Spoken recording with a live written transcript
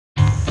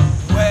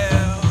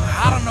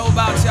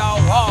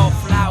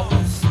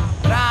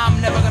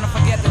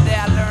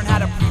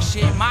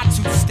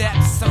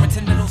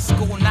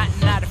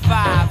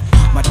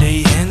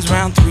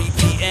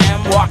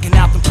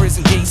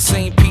prison gate,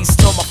 saying peace.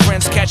 Told my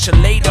friends catch you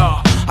later.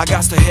 I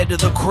got to head to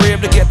the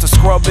crib to get the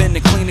scrubbing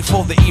and cleaning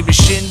for the evening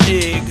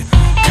shindig.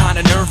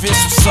 Kinda nervous,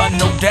 son,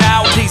 no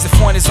doubt. Daisy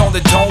point is on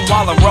the dome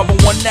while I'm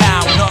rubbing one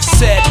out. Enough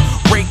said,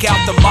 break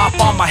out the mop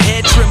on my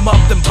head, trim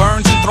up them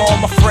burns and throw on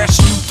my fresh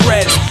new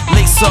threads.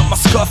 Lace up my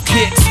scuff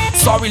kicks.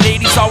 Sorry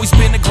ladies, always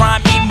been a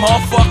grind, eat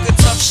motherfucker,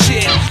 tough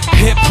shit.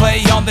 Hit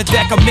play on the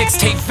deck, a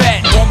mixtape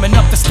fat. Warming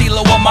up the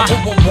stilo on my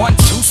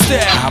 1-2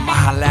 step. I'ma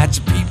holla at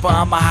your people,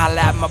 I'ma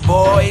holla at my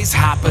boys.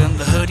 Hopper in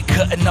the hoodie,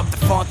 cutting up the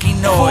funky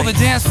noise. For the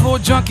dance floor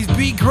junkies,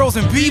 beat girls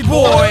and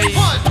b-boys.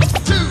 1,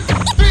 2,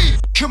 3,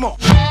 come on.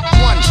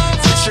 1,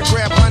 fish and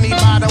grab honey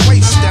by the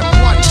waist. Step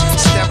 1,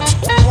 step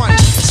 1,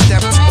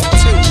 step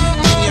 2.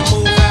 Then you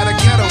move out of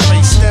ghetto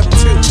race. Step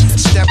 2,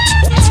 step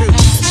 2,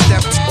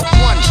 step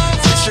 1.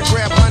 Fish and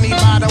grab honey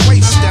by the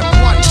waist. Step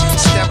 1,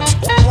 step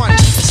 1,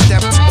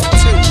 step 2.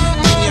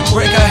 Then you move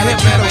Break a out hip,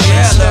 of ghetto baby, race.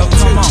 yeah, Step love,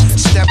 come on. 2,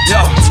 step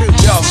Yo,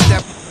 2, yo.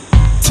 step.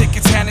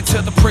 Tickets handed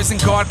to the prison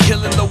guard,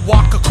 killing the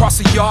walk across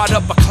the yard.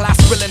 Up a class,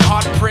 grilling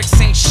hard pricks,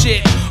 ain't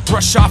shit.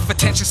 Brush off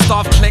attention,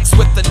 starved clicks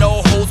with the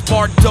no holds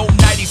barred dope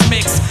 90s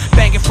mix.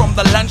 Banging from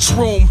the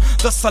lunchroom,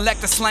 the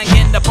selector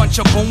slanging a bunch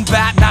of boom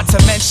bat. Not to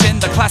mention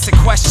the classic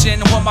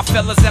question, where my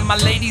fellas and my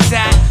ladies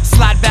at?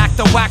 Slide back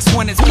the wax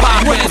when it's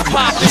poppin'.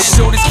 The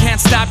shorties can't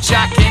stop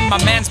jocking,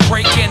 my man's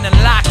breaking and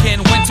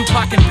locking. When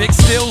Tupac and Big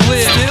still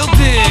live, still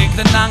dig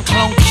the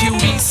non-clone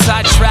cutie.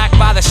 Sidetracked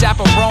by the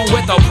chaperone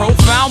with a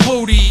profound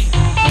booty.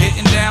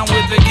 Getting down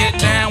with it, get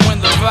down when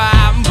the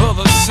vibe, but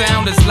the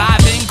sound is live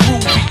and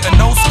groovy.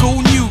 An old school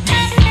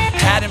newbie,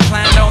 hadn't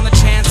planned on the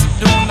chance of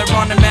doing the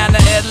running man,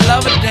 the Ed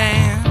Lover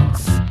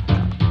dance.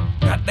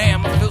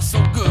 Goddamn, I feel so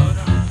good.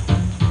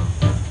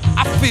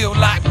 I feel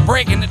like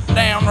breaking it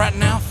down right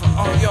now for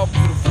all y'all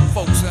beautiful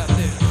folks out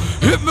there.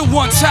 Hit me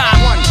one time.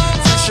 1,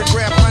 fish and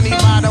grab honey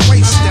by the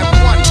waist. Step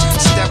 1,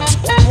 step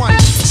 1,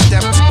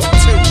 step 2.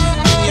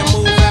 Then you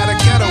move out of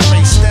ghetto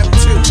race. Step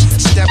 2,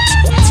 step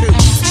 2,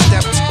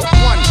 step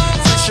 1.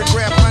 Fish and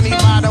grab honey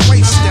by the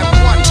waist. Step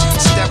 1,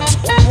 step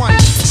 1,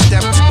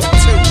 step 2.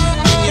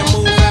 Then you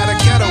move out of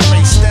ghetto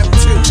race. Step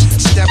 2,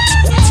 step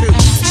 2,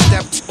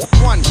 step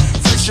 1.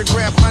 Fish and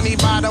grab honey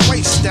by the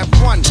waist. Step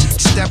 1,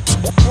 step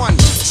 1,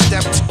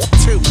 step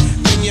 2.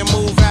 Then you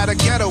move out of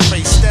ghetto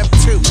race. Step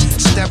 2,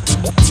 step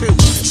 2,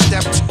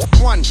 step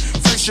 1.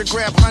 Fish and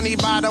grab honey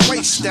by the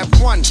waist. Step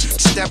 1,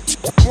 step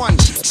 1,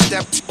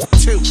 step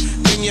 2.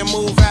 Then you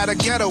move out of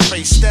ghetto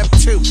race. Step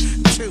 2,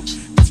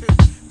 2.